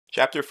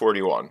Chapter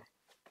 41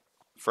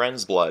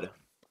 Friend's Blood.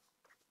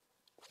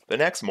 The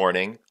next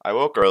morning, I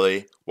woke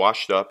early,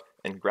 washed up,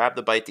 and grabbed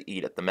a bite to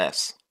eat at the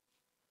mess.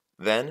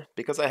 Then,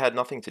 because I had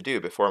nothing to do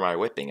before my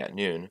whipping at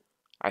noon,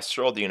 I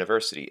strolled to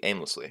university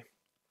aimlessly.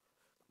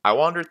 I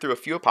wandered through a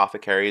few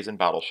apothecaries and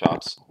bottle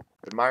shops,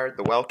 admired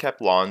the well-kept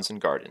lawns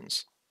and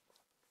gardens.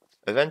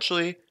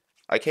 Eventually,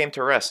 I came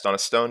to rest on a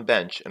stone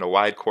bench in a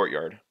wide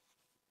courtyard.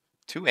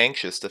 Too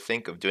anxious to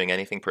think of doing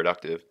anything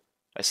productive,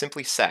 I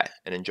simply sat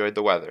and enjoyed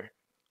the weather,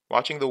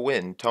 watching the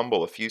wind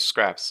tumble a few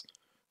scraps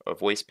of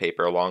waste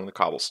paper along the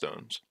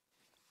cobblestones.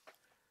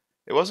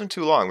 It wasn't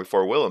too long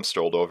before Willem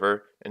strolled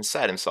over and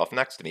sat himself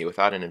next to me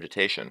without an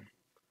invitation.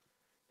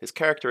 His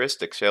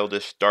characteristic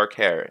childish dark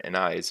hair and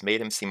eyes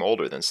made him seem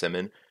older than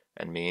Simon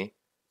and me,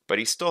 but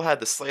he still had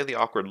the slightly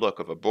awkward look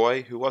of a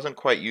boy who wasn't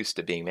quite used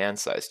to being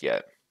man-sized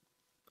yet.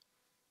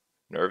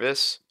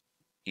 "Nervous?"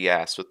 he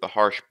asked with the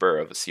harsh burr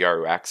of a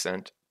Siaru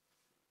accent.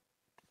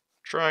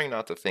 "Trying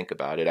not to think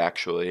about it,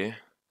 actually,"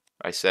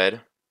 I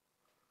said.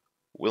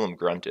 Willem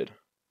grunted.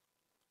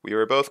 We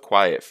were both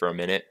quiet for a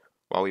minute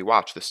while we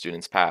watched the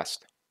students pass.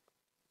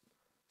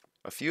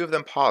 A few of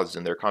them paused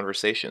in their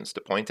conversations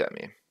to point at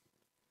me.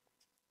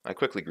 I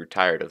quickly grew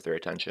tired of their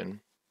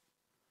attention.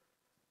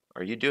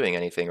 "Are you doing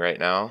anything right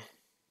now?"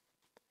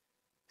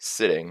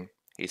 "Sitting,"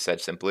 he said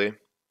simply.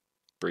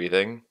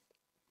 "Breathing."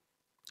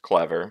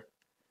 "Clever.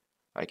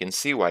 I can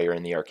see why you're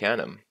in the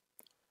Arcanum.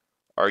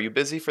 Are you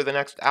busy for the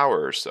next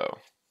hour or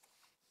so?"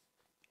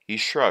 He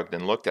shrugged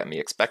and looked at me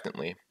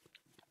expectantly.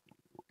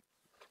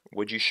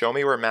 "Would you show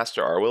me where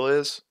Master Arwill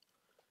is?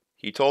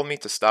 He told me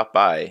to stop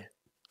by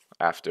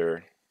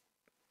after."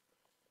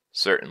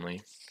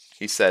 "Certainly,"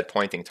 he said,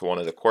 pointing to one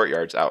of the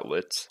courtyard's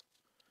outlets.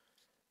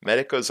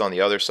 "Medica's on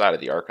the other side of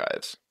the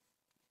archives."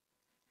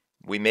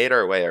 We made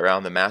our way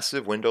around the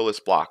massive windowless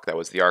block that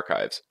was the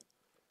archives.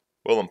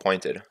 Willem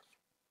pointed.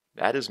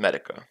 "That is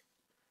Medica."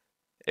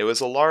 It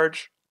was a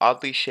large,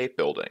 oddly shaped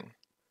building.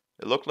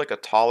 It looked like a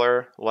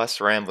taller,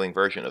 less rambling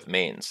version of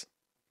Maine's.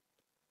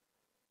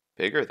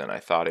 "Bigger than I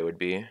thought it would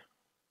be,"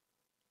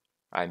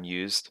 I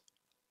mused.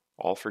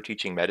 "All for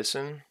teaching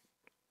medicine?"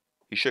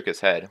 He shook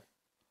his head.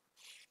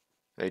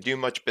 "They do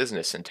much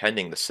business in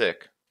tending the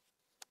sick.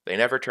 They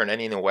never turn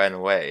anyone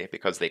away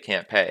because they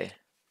can't pay."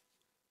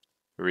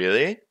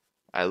 "Really?"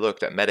 I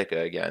looked at Medica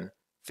again,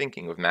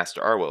 thinking of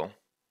Master Arwill.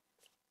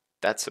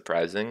 "That's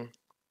surprising."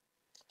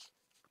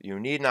 "You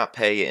need not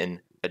pay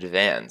in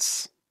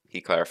advance,"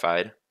 he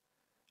clarified.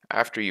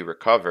 "After you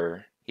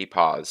recover," he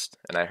paused,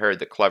 and I heard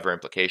the clever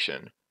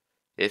implication,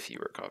 "if you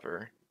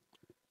recover,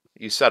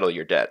 you settle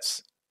your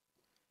debts.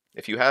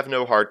 If you have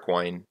no hard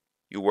coin,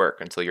 you work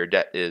until your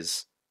debt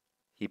is—"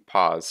 He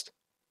paused.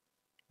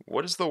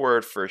 "What is the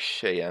word for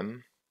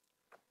Shayem?"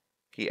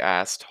 he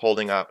asked,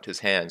 holding out his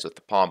hands with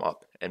the palm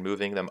up and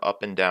moving them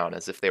up and down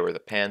as if they were the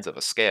pans of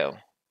a scale.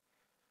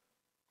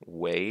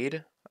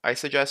 "Wade?" I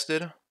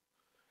suggested.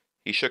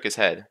 He shook his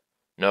head.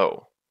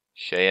 "No,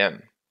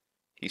 Shayem."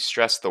 He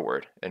stressed the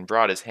word and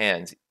brought his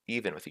hands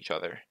even with each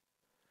other.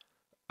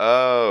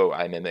 "Oh,"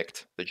 I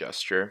mimicked the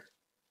gesture.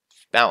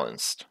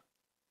 "Balanced."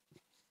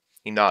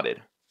 He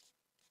nodded.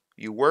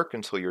 "You work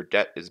until your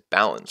debt is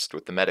balanced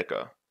with the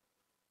Medica.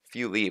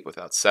 Few leave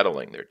without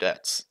settling their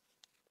debts."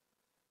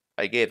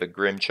 I gave a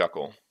grim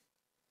chuckle.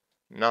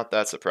 "Not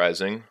that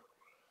surprising.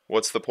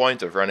 What's the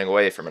point of running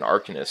away from an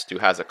Arcanist who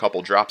has a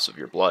couple drops of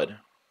your blood?"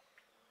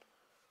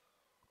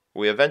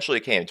 We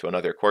eventually came to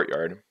another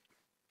courtyard.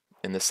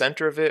 In the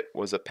center of it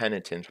was a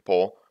penitent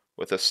pole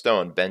with a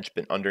stone bench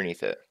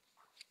underneath it.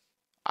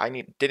 I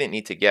didn't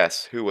need to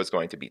guess who was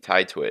going to be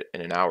tied to it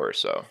in an hour or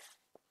so.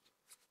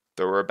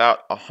 There were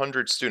about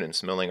 100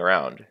 students milling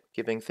around,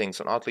 giving things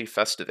an oddly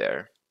festive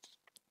air.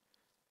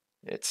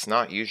 "It's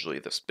not usually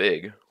this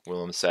big,"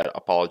 Willem said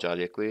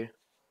apologetically,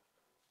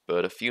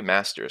 "but a few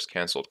masters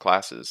canceled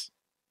classes."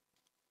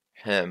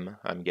 "Hem,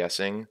 I'm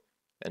guessing,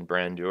 and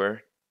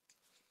Brandur."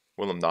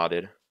 Willem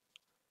nodded.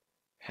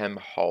 "Hem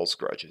hauls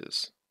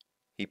grudges."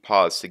 He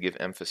paused to give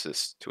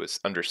emphasis to his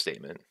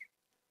understatement.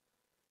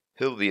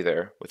 "He'll be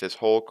there with his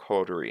whole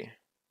coterie."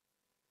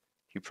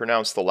 He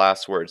pronounced the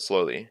last word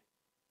slowly.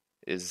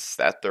 "Is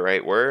that the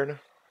right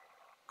word?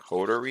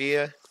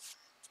 Coterie?"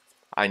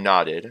 I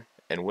nodded,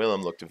 and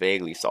Willem looked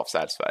vaguely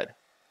self-satisfied.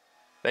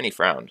 Then he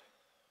frowned.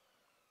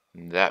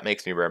 "That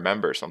makes me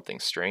remember something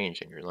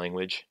strange in your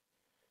language.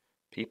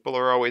 People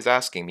are always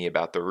asking me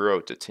about the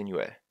road to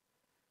Tinue.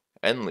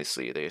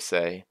 Endlessly, they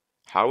say,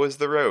 'How is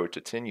the road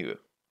to Tinue?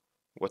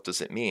 What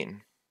does it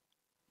mean?'"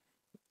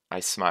 I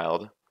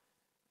smiled.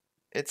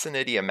 "It's an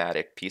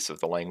idiomatic piece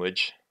of the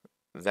language.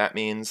 That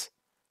means—"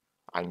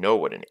 "I know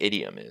what an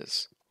idiom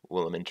is,"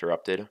 Willem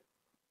interrupted.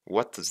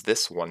 "What does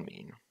this one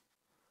mean?"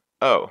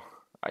 "Oh,"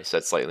 I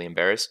said, slightly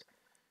embarrassed.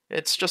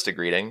 "It's just a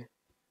greeting.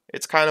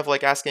 It's kind of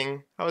like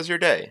asking, 'How was your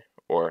day?'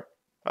 or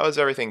 'How is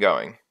everything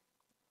going?'"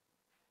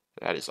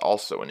 "That is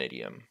also an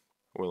idiom,"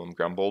 Willem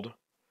grumbled.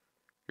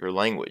 "Your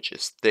language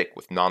is thick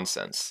with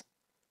nonsense.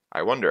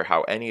 I wonder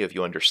how any of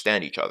you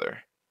understand each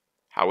other.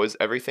 How is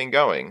everything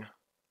going?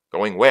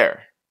 Going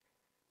where?"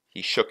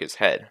 He shook his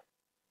head.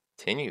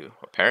 continue,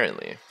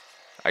 apparently.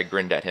 I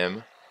grinned at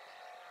him.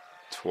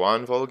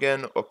 Tuan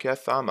volgen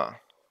okethama,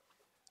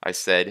 I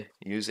said,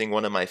 using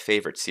one of my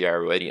favorite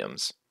CRO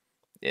idioms.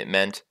 It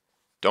meant,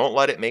 don't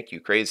let it make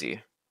you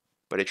crazy,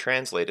 but it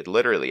translated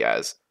literally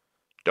as,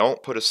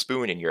 don't put a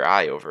spoon in your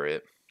eye over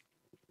it.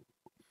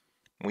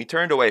 We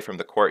turned away from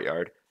the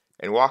courtyard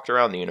and walked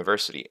around the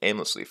university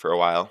aimlessly for a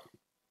while.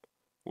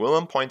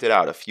 Willem pointed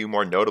out a few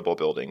more notable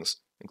buildings,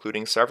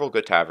 including several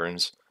good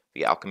taverns,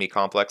 the Alchemy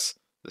Complex,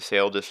 the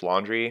Sale Dish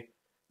Laundry,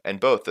 and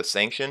both the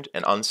sanctioned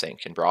and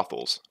unsanctioned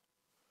brothels.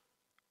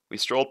 We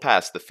strolled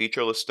past the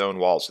featureless stone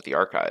walls of the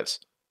archives,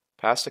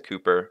 past a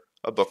cooper,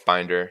 a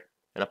bookbinder,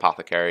 an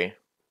apothecary.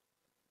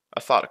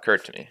 A thought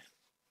occurred to me.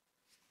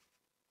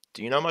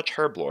 Do you know much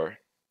herb lore?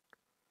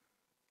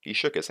 He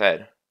shook his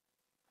head.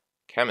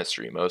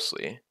 Chemistry,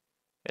 mostly,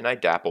 and I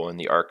dabble in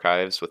the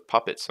archives with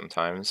puppets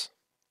sometimes.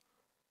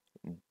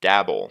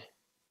 Dabble,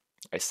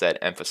 I said,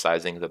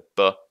 emphasizing the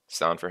B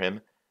sound for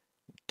him.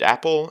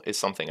 Dapple is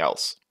something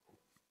else.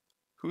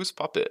 Whose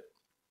puppet?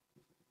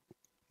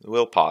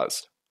 Will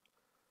paused.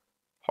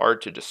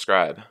 Hard to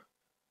describe.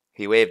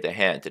 He waved a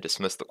hand to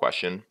dismiss the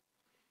question.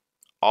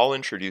 I'll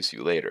introduce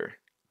you later.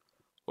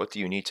 What do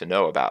you need to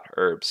know about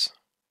herbs?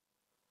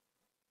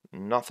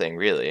 Nothing,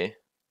 really.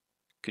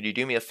 Could you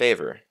do me a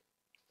favor?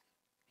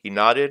 He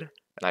nodded,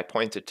 and I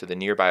pointed to the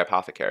nearby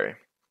apothecary.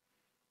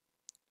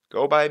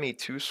 Go buy me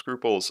 2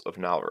 scruples of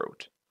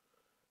nalrote.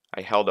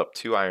 I held up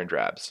 2 iron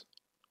drabs.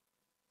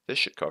 This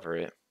should cover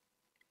it.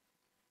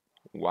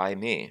 Why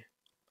me?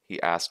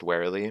 He asked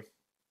warily.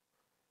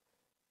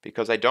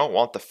 Because I don't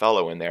want the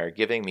fellow in there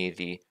giving me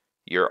the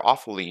 "you're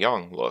awfully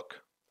young"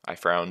 look. I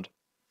frowned.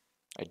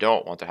 I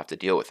don't want to have to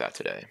deal with that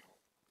today.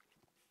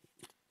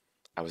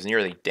 I was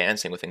nearly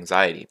dancing with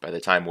anxiety by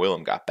the time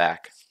Willem got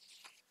back.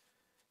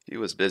 He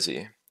was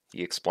busy,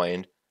 he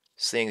explained,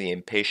 seeing the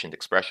impatient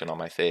expression on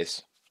my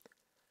face.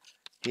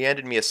 He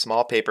handed me a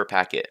small paper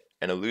packet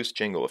and a loose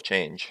jingle of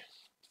change.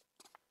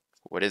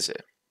 What is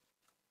it?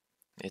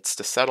 It's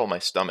to settle my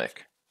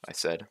stomach, I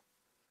said.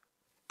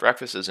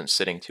 Breakfast isn't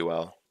sitting too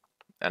well,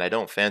 and I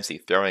don't fancy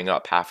throwing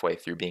up halfway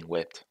through being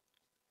whipped.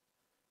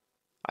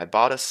 I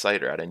bought a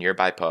cider at a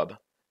nearby pub,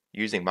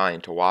 using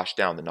mine to wash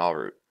down the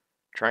nalroot,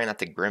 trying not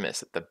to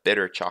grimace at the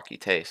bitter, chalky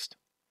taste.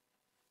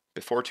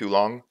 Before too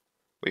long,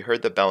 we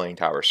heard the belling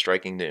tower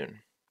striking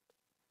noon.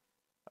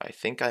 I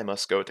think I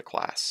must go to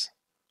class.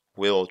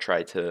 Will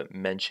tried to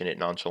mention it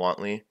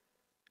nonchalantly,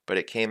 but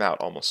it came out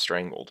almost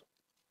strangled.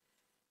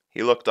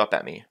 He looked up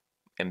at me,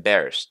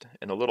 embarrassed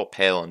and a little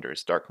pale under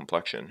his dark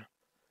complexion.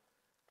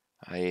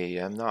 I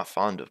am not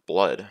fond of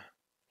blood,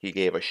 he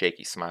gave a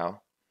shaky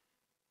smile.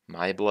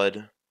 My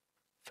blood?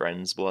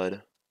 Friend's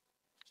blood?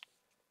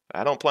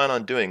 I don't plan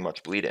on doing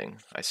much bleeding,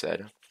 I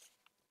said.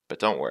 But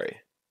don't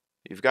worry.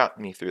 You've got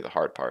me through the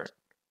hard part.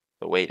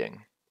 The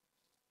waiting.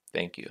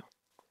 Thank you.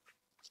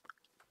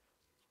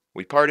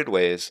 We parted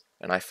ways,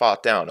 and I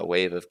fought down a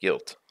wave of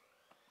guilt.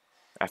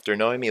 After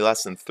knowing me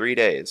less than 3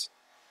 days,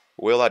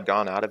 Will had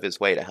gone out of his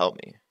way to help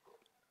me.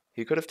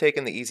 He could have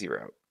taken the easy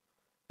route,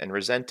 and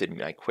resented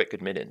my quick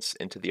admittance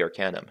into the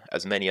Arcanum,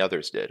 as many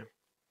others did.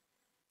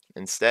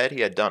 Instead,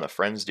 he had done a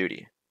friend's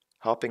duty,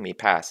 helping me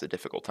pass a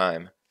difficult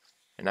time,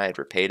 and I had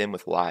repaid him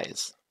with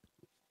lies.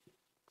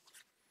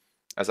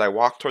 As I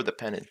walked toward the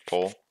pennant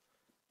pole,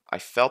 I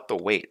felt the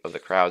weight of the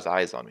crowd's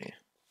eyes on me.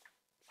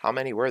 How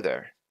many were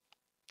there?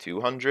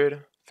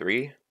 200?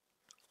 3?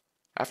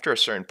 After a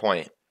certain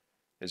point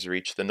is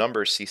reached, the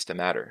numbers cease to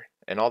matter,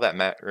 and all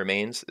that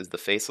remains is the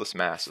faceless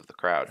mass of the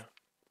crowd.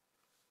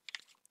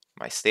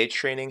 My stage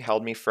training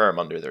held me firm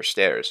under their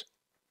stares.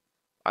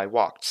 I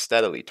walked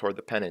steadily toward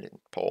the pennant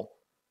pole,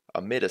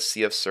 amid a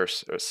sea of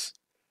surcease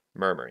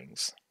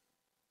murmurings.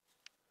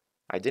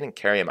 I didn't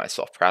carry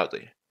myself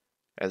proudly,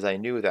 as I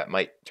knew that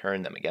might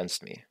turn them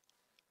against me.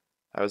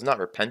 I was not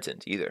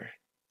repentant either.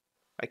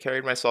 I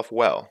carried myself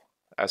well,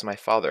 as my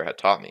father had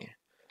taught me,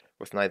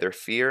 with neither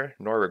fear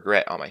nor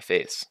regret on my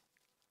face.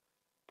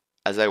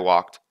 As I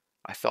walked,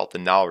 I felt the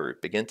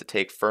nalroot begin to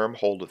take firm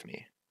hold of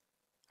me.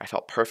 I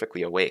felt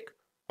perfectly awake,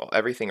 while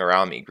everything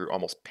around me grew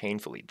almost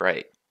painfully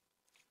bright.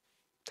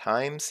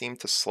 Time seemed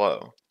to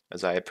slow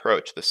as I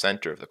approached the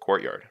center of the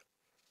courtyard.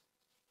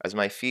 As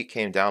my feet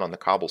came down on the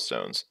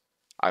cobblestones,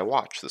 I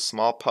watched the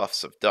small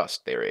puffs of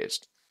dust they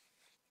raised.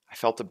 I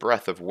felt a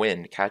breath of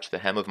wind catch the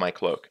hem of my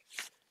cloak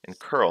and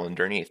curl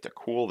underneath to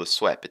cool the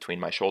sweat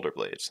between my shoulder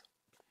blades.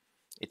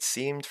 It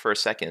seemed for a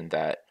second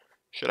that,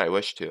 should I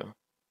wish to,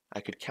 I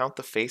could count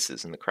the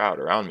faces in the crowd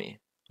around me,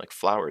 like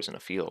flowers in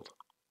a field.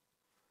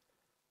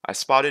 I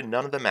spotted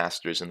none of the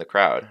masters in the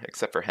crowd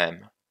except for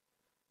Hem.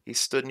 He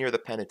stood near the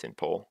penitent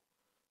pole,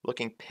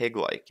 looking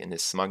pig-like in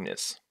his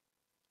smugness.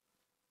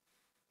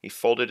 He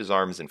folded his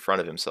arms in front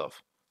of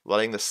himself,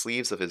 letting the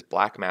sleeves of his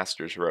black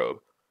master's robe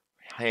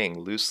hang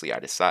loosely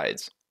at his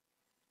sides.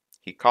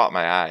 He caught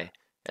my eye,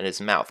 and his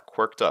mouth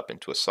quirked up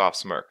into a soft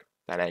smirk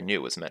that I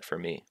knew was meant for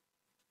me.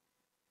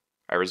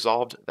 I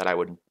resolved that I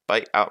would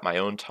bite out my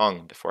own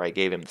tongue before I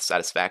gave him the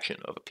satisfaction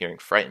of appearing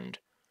frightened,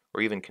 or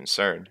even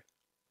concerned.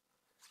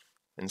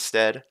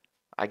 Instead,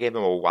 I gave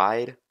him a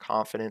wide,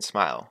 confident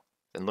smile,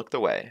 then looked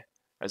away,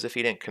 as if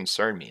he didn't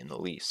concern me in the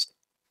least.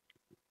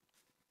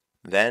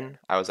 Then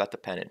I was at the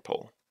pennant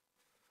pole.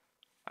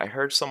 I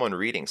heard someone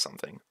reading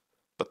something,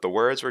 but the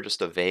words were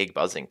just a vague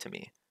buzzing to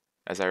me,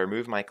 as I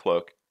removed my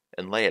cloak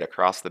and lay it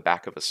across the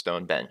back of a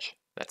stone bench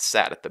that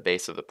sat at the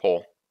base of the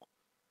pole.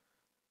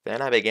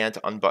 Then I began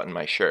to unbutton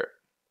my shirt,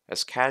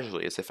 as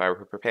casually as if I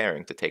were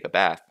preparing to take a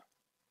bath.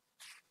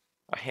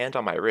 A hand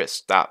on my wrist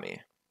stopped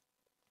me.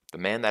 The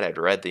man that had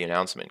read the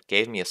announcement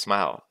gave me a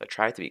smile that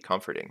tried to be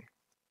comforting.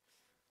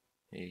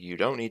 "You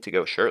don't need to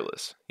go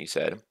shirtless," he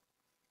said.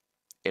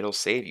 "It'll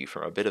save you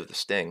from a bit of the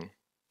sting."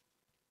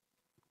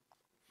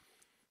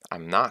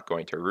 "I'm not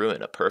going to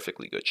ruin a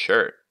perfectly good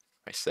shirt,"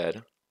 I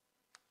said.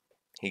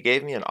 He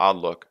gave me an odd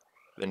look,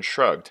 then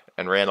shrugged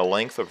and ran a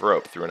length of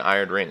rope through an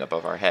iron ring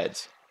above our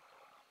heads.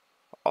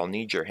 "I'll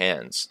need your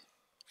hands."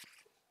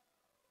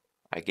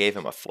 I gave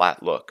him a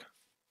flat look.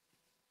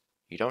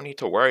 "You don't need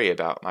to worry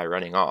about my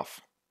running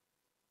off.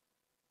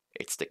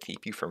 It's to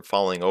keep you from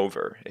falling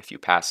over if you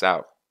pass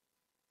out."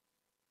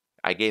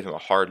 I gave him a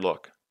hard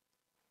look.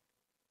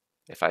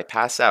 "If I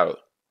pass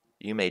out,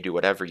 you may do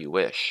whatever you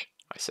wish,"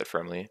 I said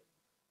firmly.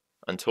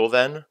 "Until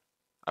then,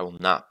 I will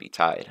not be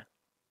tied."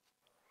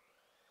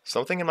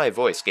 Something in my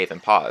voice gave him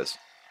pause.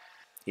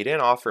 He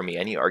didn't offer me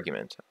any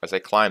argument as I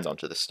climbed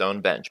onto the stone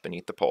bench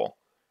beneath the pole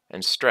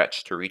and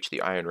stretched to reach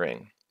the iron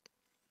ring.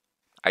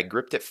 I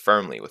gripped it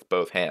firmly with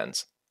both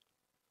hands.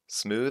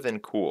 Smooth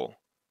and cool,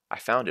 I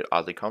found it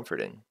oddly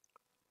comforting.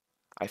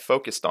 I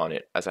focused on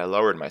it as I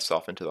lowered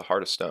myself into the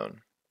heart of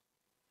stone.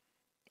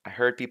 I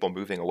heard people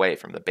moving away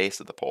from the base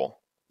of the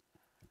pole.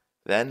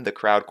 Then the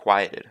crowd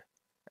quieted,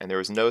 and there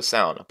was no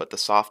sound but the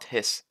soft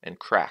hiss and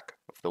crack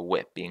of the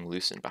whip being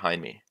loosened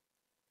behind me.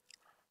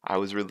 I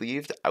was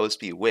relieved I was to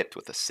be whipped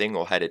with a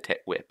single-headed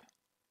whip.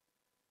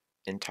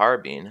 In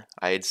Tarbine,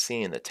 I had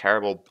seen the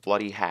terrible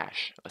bloody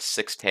hash a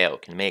six tail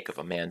can make of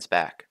a man's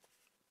back.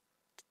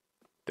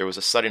 There was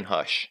a sudden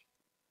hush.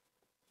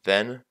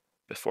 Then,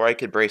 before I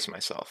could brace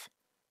myself,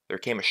 there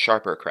came a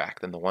sharper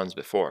crack than the ones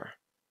before.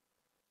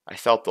 I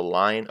felt the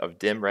line of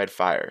dim red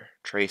fire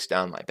trace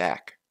down my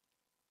back.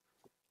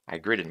 I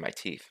gritted my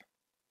teeth,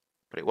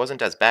 but it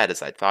wasn't as bad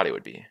as I'd thought it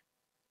would be.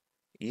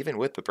 Even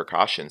with the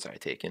precautions I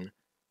had taken,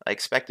 I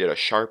expected a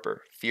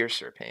sharper,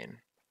 fiercer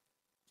pain.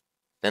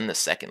 Then the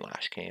second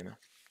lash came.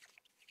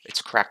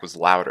 Its crack was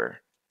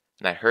louder,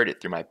 and I heard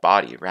it through my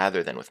body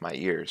rather than with my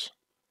ears.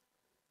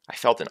 I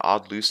felt an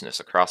odd looseness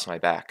across my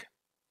back.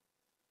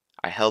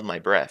 I held my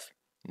breath,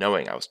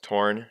 knowing I was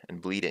torn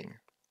and bleeding.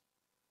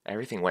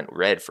 Everything went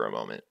red for a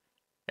moment,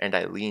 and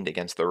I leaned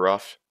against the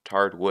rough,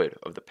 tarred wood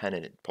of the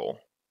pennant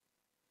pole.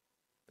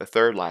 The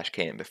third lash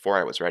came before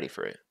I was ready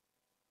for it.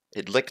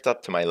 It licked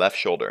up to my left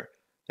shoulder,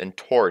 then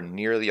tore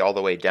nearly all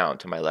the way down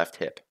to my left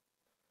hip.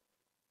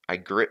 I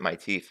grit my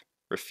teeth,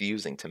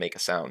 refusing to make a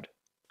sound.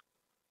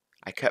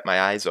 I kept my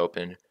eyes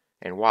open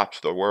and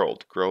watched the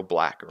world grow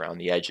black around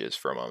the edges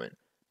for a moment,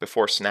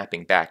 before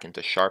snapping back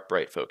into sharp,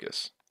 bright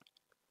focus.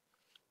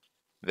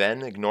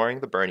 Then, ignoring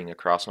the burning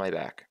across my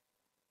back,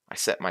 I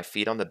set my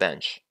feet on the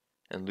bench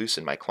and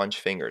loosened my clenched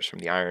fingers from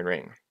the iron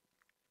ring.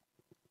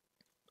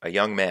 A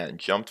young man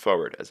jumped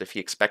forward as if he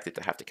expected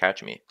to have to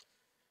catch me.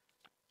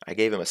 I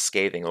gave him a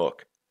scathing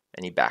look,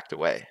 and he backed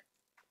away.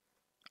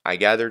 I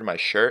gathered my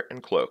shirt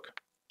and cloak,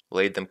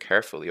 laid them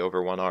carefully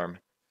over one arm,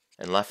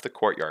 and left the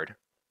courtyard,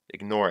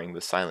 ignoring the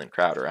silent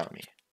crowd around me.